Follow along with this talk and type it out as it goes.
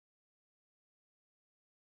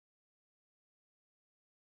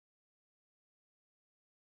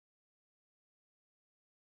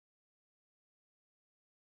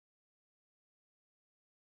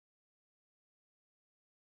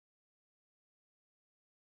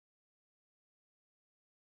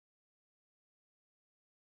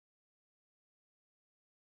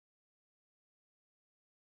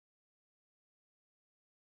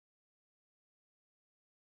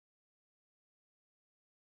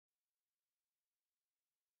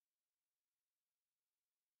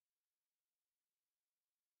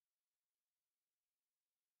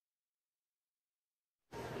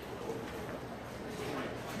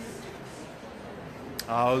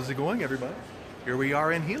How's it going, everybody? Here we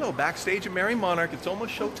are in Hilo, backstage at Merre Monarch. It's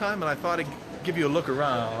almost showtime, and I thought I'd give you a look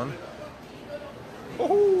around.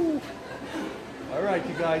 Oh! All right,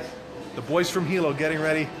 you guys. The boys from Hilo getting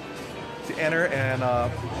ready to enter and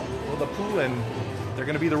the pool, and they're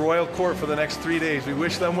going to be the royal court for the next 3 days. We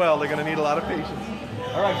wish them well. They're going to need a lot of patience.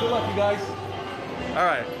 All right, good luck, you guys. All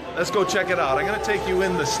right, let's go check it out. I'm going to take you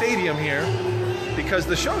in the stadium here because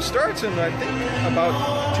the show starts in, I think,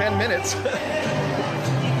 about 10 minutes.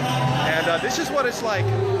 And this is what it's like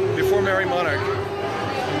before Merre Monarch.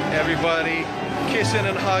 Everybody kissing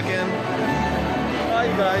and hugging. Hi,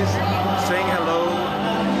 you guys. Saying hello.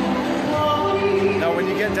 Now, when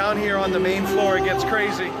you get down here on the main floor, it gets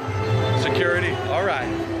crazy. Security. All right.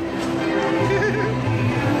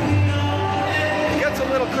 It gets a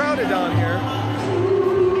little crowded down here.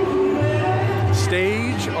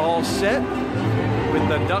 Stage all set with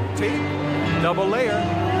the duct tape, double layer.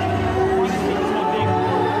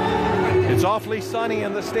 It's awfully sunny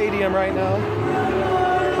in the stadium right now.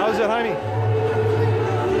 How's it, Jaime?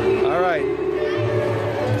 All right.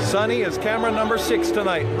 Sunny is camera number 6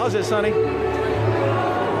 tonight. How's it, Sunny?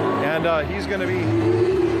 And he's going to be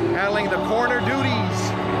handling the corner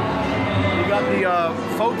duties. We got the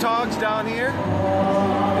photogs down here.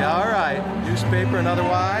 Yeah, all right. Newspaper and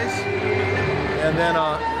otherwise. And then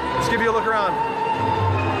let's give you a look around.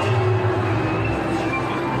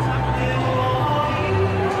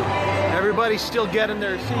 Everybody's still getting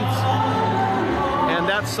their seats, and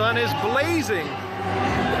that sun is blazing.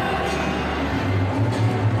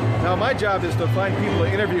 Now my job is to find people to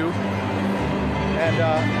interview, and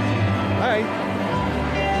hi,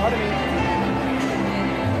 pardon me.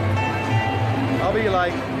 I'll be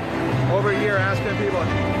like over here asking people,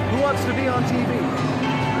 who wants to be on TV?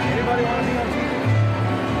 Anybody want to be on TV?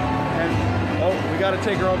 And oh, we got to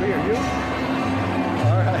take her over here. You?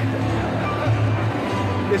 All right.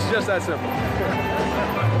 It's just that simple.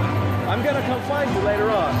 I'm gonna come find you later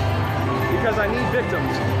on because I need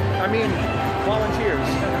victims. I mean, volunteers.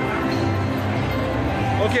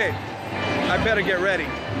 Okay, I better get ready.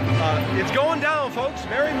 It's going down, folks.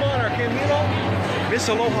 Merre Monarch in Hilo. Miss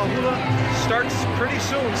Aloha Hula starts pretty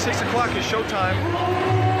soon. 6 o'clock is showtime.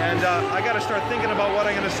 And I gotta start thinking about what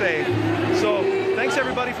I'm gonna say. So, thanks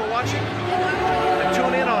everybody for watching. And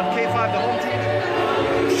tune in on K5, the home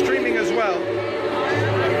team. Streaming as well.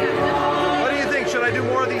 Should I do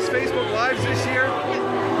more of these Facebook Lives this year?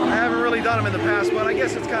 I haven't really done them in the past, but I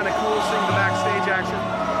guess it's kind of cool seeing the backstage action.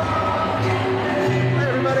 Hi,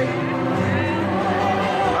 everybody.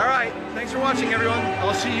 All right. Thanks for watching, everyone.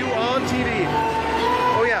 I'll see you on TV.